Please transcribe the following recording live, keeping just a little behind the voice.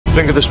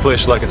Think of this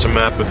place like it's a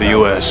map of the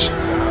U.S.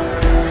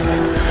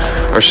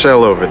 Our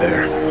cell over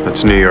there,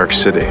 that's New York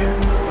City.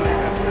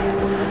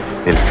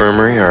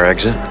 Infirmary, our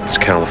exit, it's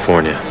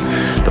California.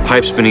 The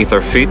pipes beneath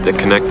our feet that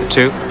connect the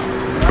two,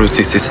 Route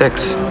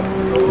 66.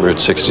 Route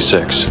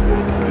 66.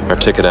 Our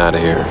ticket out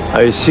of here.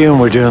 I assume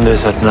we're doing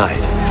this at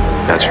night.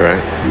 That's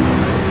right.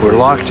 We're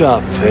locked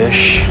up,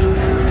 Fish.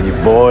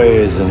 Your boy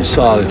is in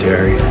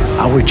solitary.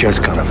 Are we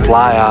just gonna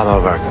fly out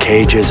of our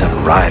cages and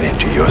right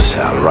into your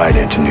cell, right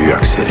into New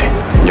York City?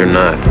 You're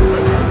not.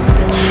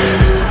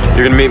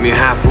 You're gonna meet me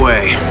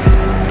halfway.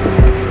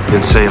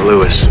 In St.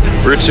 Louis.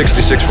 Route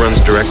 66 runs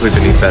directly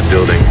beneath that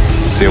building.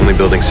 It's the only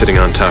building sitting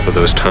on top of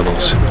those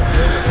tunnels.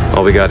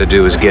 All we gotta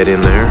do is get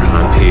in there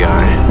on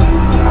PI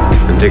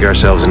and dig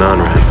ourselves an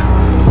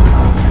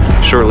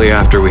on-ramp. Shortly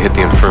after we hit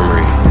the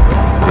infirmary,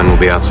 then we'll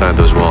be outside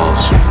those walls.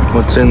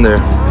 What's in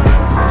there?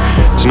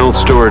 It's an old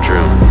storage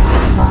room.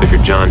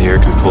 Figured John here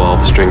can pull all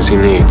the strings he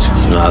needs.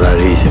 It's not that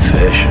easy,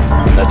 Fish.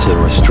 That's a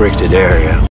restricted area.